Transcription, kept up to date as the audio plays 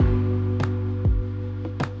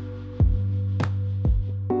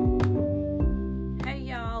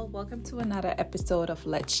to another episode of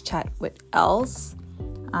Let's Chat with Els.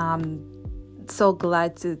 So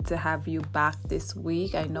glad to have you back this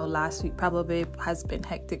week. I know last week probably has been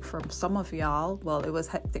hectic for some of y'all. Well, it was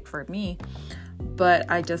hectic for me,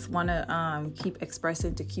 but I just want to keep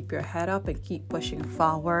expressing to keep your head up and keep pushing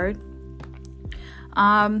forward.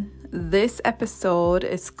 This episode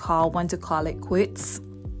is called When to Call It Quits,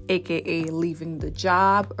 aka leaving the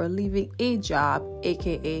job or leaving a job,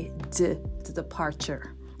 aka the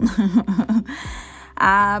departure.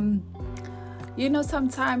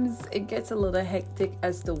 Sometimes it gets a little hectic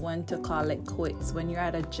as to when to call it quits. When you're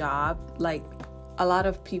at a job, like a lot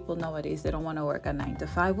of people nowadays, they don't want to work a 9 to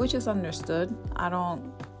 5, which is understood. I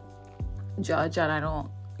don't judge and I don't,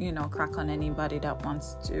 crack on anybody that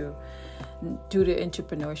wants to do the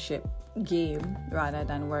entrepreneurship game rather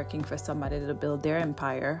than working for somebody to build their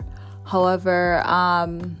empire. However,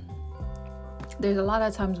 there's a lot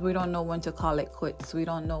of times we don't know when to call it quits. We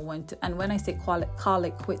don't know when to, and when I say call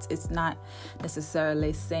it quits, it's not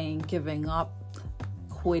necessarily saying giving up,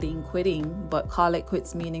 quitting, but call it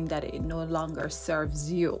quits meaning that it no longer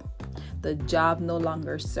serves you. The job no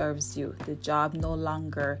longer serves you. The job no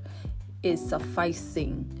longer is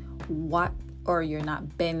sufficing or you're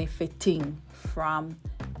not benefiting from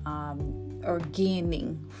or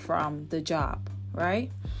gaining from the job, right?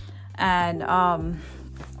 And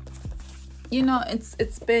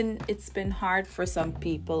it's been hard for some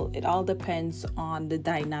people. It all depends on the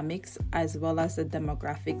dynamics as well as the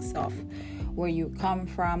demographics of where you come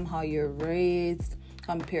from, how you're raised,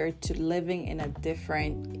 compared to living in a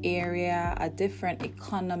different area, a different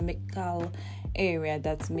economical area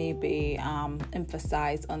that's maybe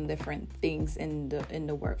emphasized on different things in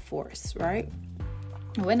the workforce, right?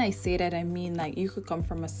 When I say that, I mean like you could come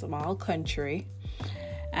from a small country,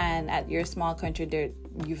 and at your small country there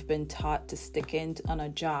you've been taught to stick in on a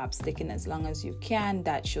job, sticking as long as you can.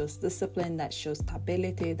 That shows discipline, that shows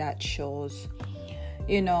stability, that shows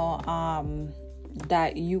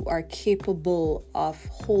that you are capable of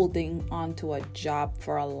holding onto a job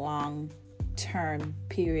for a long term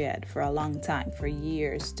period, for a long time, for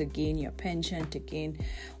years, to gain your pension, to gain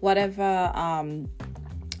whatever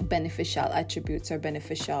beneficial attributes or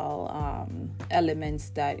beneficial elements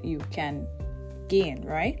that you can gain,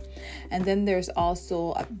 right? And then there's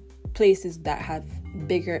also places that have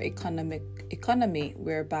bigger economy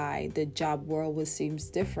whereby the job world seems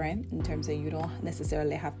different in terms of you don't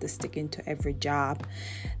necessarily have to stick into every job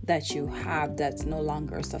that you have that's no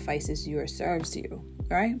longer suffices you or serves you,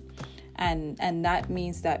 right? And that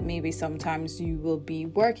means that maybe sometimes you will be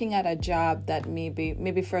working at a job that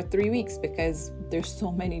maybe for 3 weeks because there's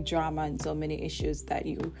so many drama and so many issues that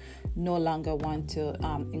you no longer want to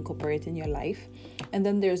incorporate in your life. And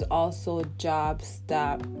then there's also jobs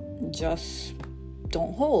that just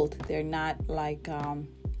don't hold. They're not like,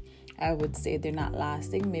 I would say they're not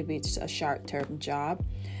lasting. Maybe it's a short-term job.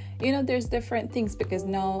 There's different things because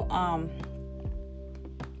now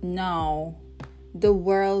the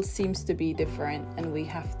world seems to be different and we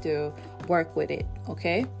have to work with it,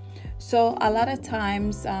 okay? So a lot of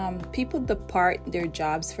times people depart their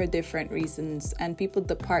jobs for different reasons and people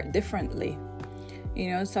depart differently.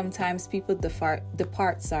 Sometimes people depart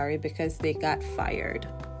because they got fired,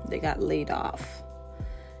 they got laid off,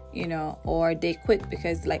 or they quit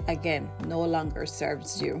because, like, again, no longer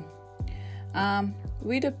serves you.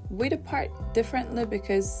 We depart differently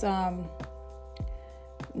because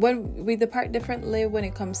when we depart differently when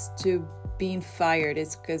it comes to being fired,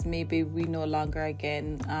 it's because maybe we no longer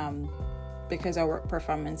because our work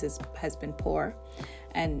performance has been poor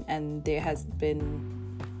and there has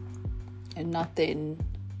been nothing,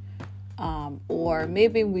 or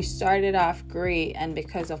maybe we started off great and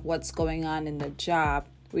because of what's going on in the job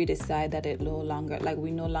we decide that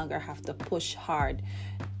we no longer have to push hard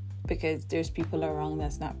because there's people around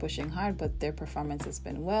that's not pushing hard but their performance has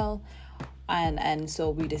been well. And so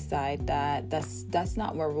we decide that that's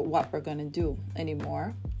not what we're going to do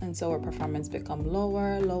anymore. And so our performance become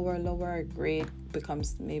lower. Our grade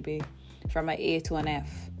becomes maybe from an A to an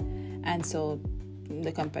F. And so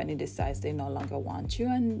the company decides they no longer want you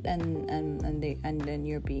and then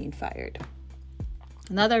you're being fired.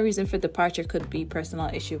 Another reason for departure could be personal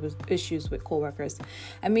issues with coworkers.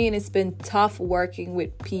 I mean, it's been tough working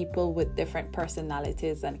with people with different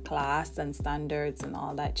personalities and class and standards and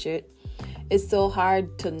all that shit. It's so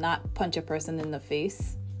hard to not punch a person in the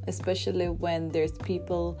face, especially when there's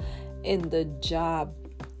people in the job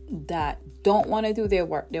that don't want to do their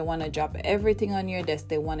work. They want to drop everything on your desk.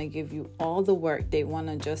 They want to give you all the work. They want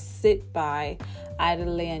to just sit by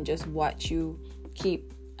idly and just watch you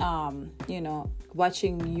keep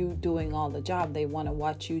watching you doing all the job. They want to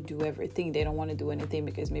watch you do everything. They don't want to do anything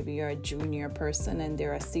because maybe you're a junior person and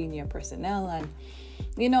they're a senior personnel. And,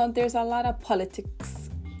 there's a lot of politics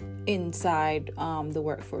inside the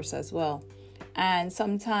workforce as well. And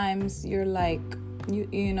sometimes you're like,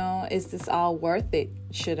 is this all worth it?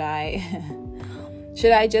 Should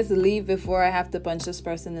I just leave before I have to punch this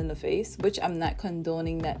person in the face? Which I'm not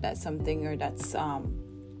condoning that's something, or that's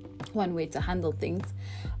one way to handle things.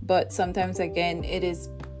 But sometimes, again, it is,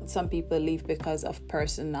 some people leave because of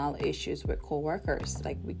personal issues with co-workers.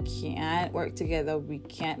 Like, we can't work together. We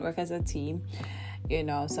can't work as a team.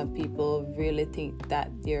 Some people really think that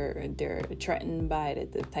they're threatened by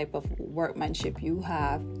the type of workmanship you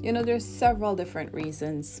have. There's several different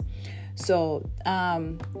reasons. So,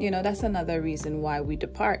 that's another reason why we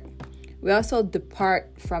depart. We also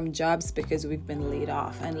depart from jobs because we've been laid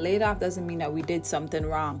off. And laid off doesn't mean that we did something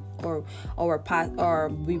wrong or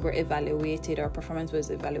we were evaluated, our performance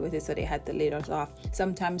was evaluated, so they had to lay us off.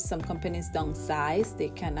 Sometimes some companies downsize. They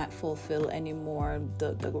cannot fulfill anymore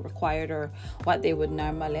the required or what they would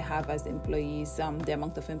normally have as employees, the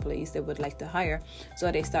amount of employees they would like to hire.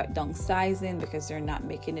 So they start downsizing because they're not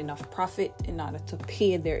making enough profit in order to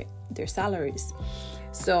pay their salaries.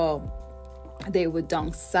 So they would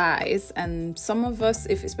downsize, and some of us,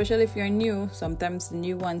 especially if you're new, sometimes the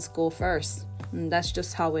new ones go first, and that's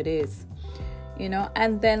just how it is,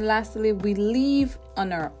 And then lastly, we leave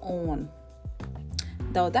on our own.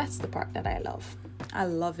 Though that's the part that I love. I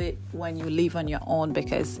love it when you leave on your own,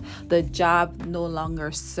 because the job no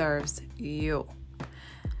longer serves you.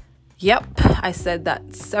 Yep, I said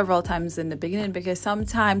that several times in the beginning, because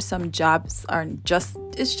sometimes some jobs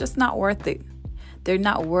it's just not worth it. They're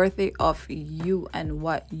not worthy of you and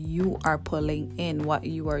what you are pulling in, what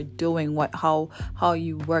you are doing, how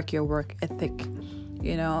you work, your work ethic,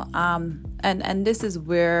 and this is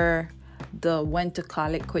where the when to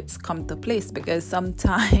call it quits come to place, because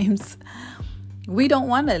sometimes we don't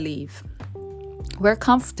want to leave. We're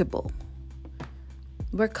comfortable,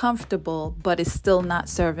 but it's still not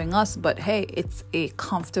serving us. But hey, it's a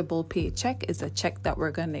comfortable paycheck. It's a check that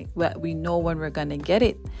we know when we're gonna get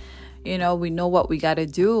it. We know what we got to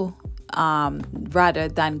do, rather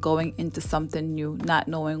than going into something new, not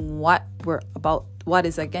knowing what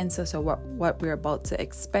is against us, or what we're about to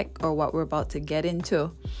expect, or what we're about to get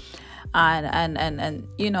into. And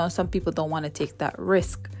some people don't want to take that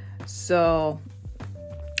risk. So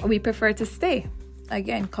we prefer to stay.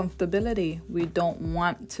 Again, comfortability. We don't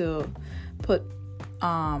want to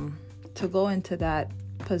go into that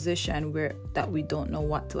position that we don't know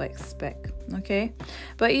what to expect. Okay,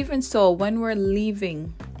 but even so, when we're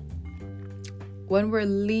leaving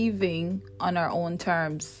on our own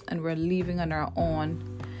terms, and we're leaving on our own,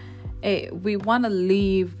 we want to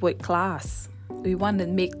leave with class. We want to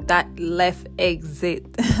make that left exit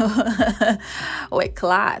with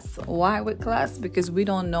class. Why with class? Because we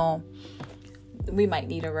don't know, we might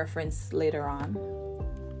need a reference later on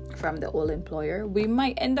from the old employer. We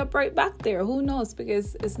might end up right back there. Who knows?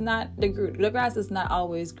 Because it's not the grass is not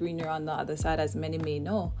always greener on the other side, as many may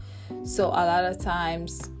know. So a lot of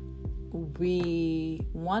times we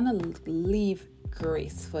want to leave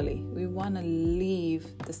gracefully. We want to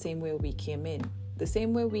leave the same way we came in. The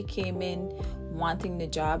same way we came in, wanting the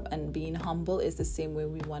job and being humble, is the same way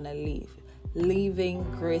we want to leave. Leaving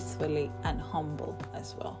gracefully and humble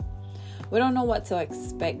as well. We don't know what to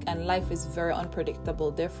expect, and life is very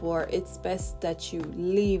unpredictable. Therefore, it's best that you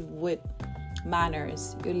leave with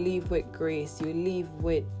manners. You leave with grace. You leave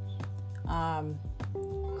with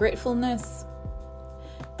gratefulness.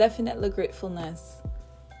 Definitely gratefulness.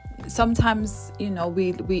 Sometimes,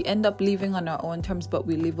 we end up leaving on our own terms, but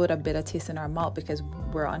we leave with a bitter taste in our mouth because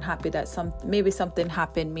we're unhappy that maybe something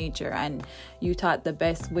happened major, and you thought the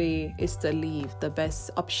best way is to leave. The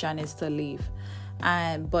best option is to leave.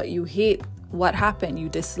 But you hate what happened. You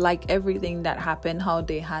dislike everything that happened, how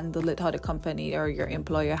they handle it, how the company or your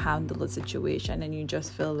employer handled the situation, and you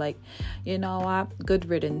just feel like, good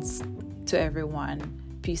riddance to everyone,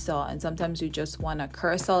 peace out. And sometimes you just want to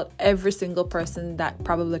curse out every single person that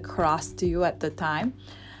probably crossed to you at the time,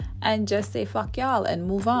 and just say fuck y'all and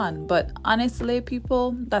move on. But honestly,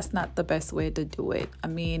 people, that's not the best way to do it. I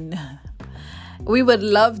mean, we would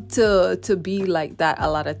love to be like that a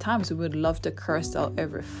lot of times. We would love to curse out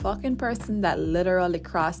every fucking person that literally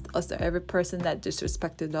crossed us, or every person that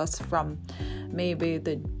disrespected us from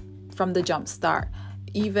the jump start.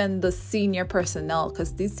 Even the senior personnel,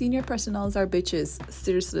 because these senior personnels are bitches.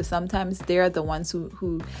 Seriously, sometimes they're the ones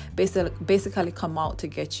who basically come out to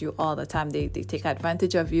get you all the time. They take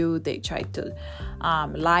advantage of you. They try to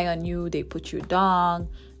lie on you. They put you down.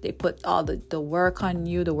 they put all the work on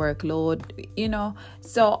you, the workload,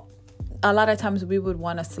 so a lot of times we would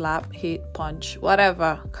want to slap, hit, punch,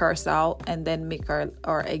 whatever, curse out, and then make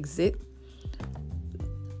our exit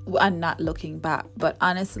and not looking back. But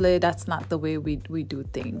honestly, that's not the way we do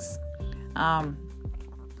things.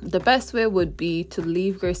 The best way would be to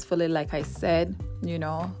leave gracefully, like I said.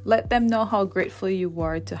 Let them know how grateful you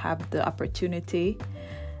are to have the opportunity,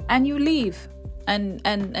 and you leave. And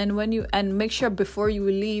when you make sure before you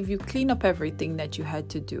leave, you clean up everything that you had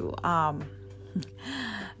to do.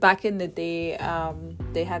 Back in the day,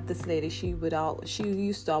 they had this lady. She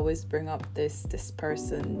used to always bring up this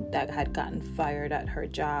person that had gotten fired at her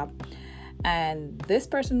job, and this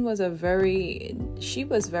person was she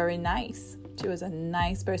was very nice. She was a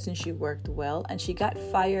nice person. She worked well, and she got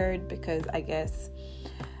fired because I guess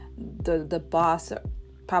the boss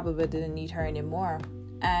probably didn't need her anymore.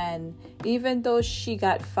 And even though she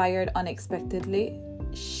got fired unexpectedly,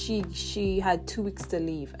 she had 2 weeks to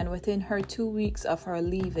leave, and within her 2 weeks of her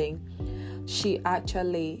leaving, she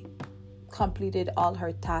actually completed all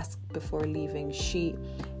her tasks before leaving. She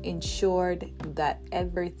ensured that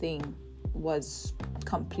everything was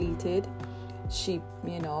completed. She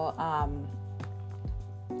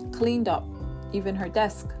cleaned up even her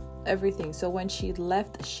desk, everything. So when she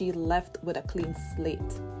left with a clean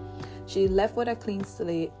slate. She left with a clean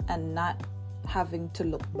slate and not having to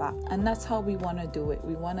look back. And that's how we want to do it.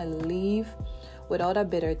 We want to leave without a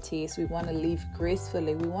bitter taste. We want to leave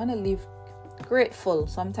gracefully. We want to leave grateful.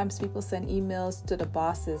 Sometimes people send emails to the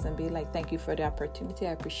bosses and be like, thank you for the opportunity.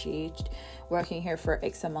 I appreciate working here for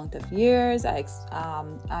X amount of years. I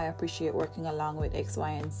appreciate working along with X, Y,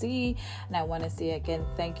 and Z. And I want to say again,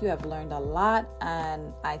 thank you. I've learned a lot,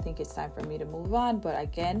 and I think it's time for me to move on. But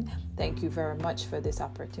again, thank you very much for this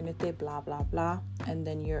opportunity, blah, blah, blah. And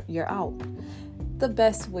then you're out. The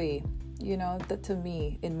best way, that to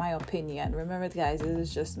me, in my opinion, remember guys, this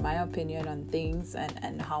is just my opinion on things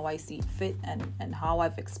and how I see it fit and how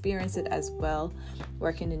I've experienced it as well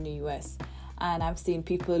working in the US. And I've seen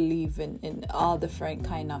people leave in all different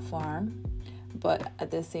kind of form, but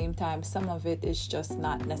at the same time, some of it is just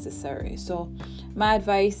not necessary. So my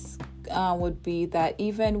advice would be that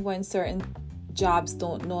even when certain jobs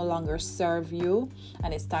no longer serve you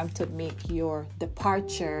and it's time to make your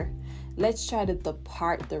departure, let's try to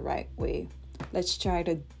depart the right way. Let's try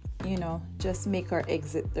to, just make our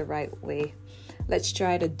exit the right way. Let's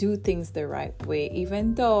try to do things the right way,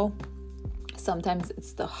 even though sometimes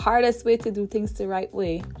it's the hardest way to do things the right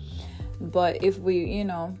way. But if we,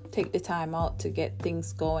 take the time out to get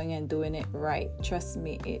things going and doing it right, trust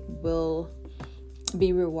me, it will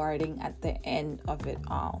be rewarding at the end of it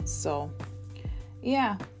all. So,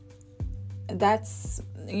 yeah, that's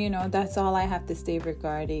all I have to say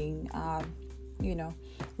regarding,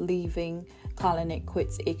 leaving, calling it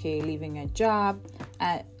quits, aka leaving a job,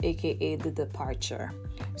 aka the departure.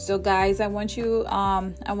 So guys, I want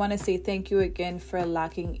to say thank you again for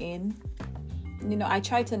locking in. I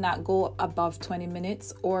try to not go above 20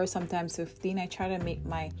 minutes or sometimes 15. I try to make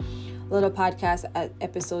my little podcast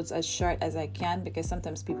episodes as short as I can because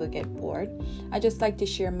sometimes people get bored. I just like to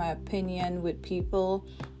share my opinion with people,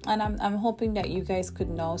 and I'm hoping that you guys could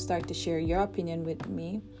now start to share your opinion with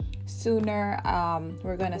me sooner.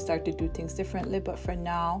 We're gonna start to do things differently, but for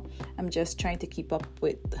now I'm just trying to keep up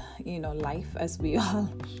with life, as we all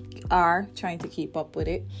are trying to keep up with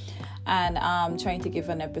it, and trying to give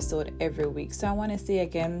an episode every week. So I want to say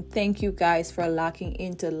again, thank you guys for locking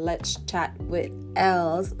into Let's Chat with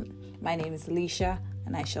Els. My name is Alicia,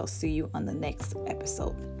 and I shall see you on the next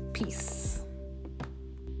episode. Peace.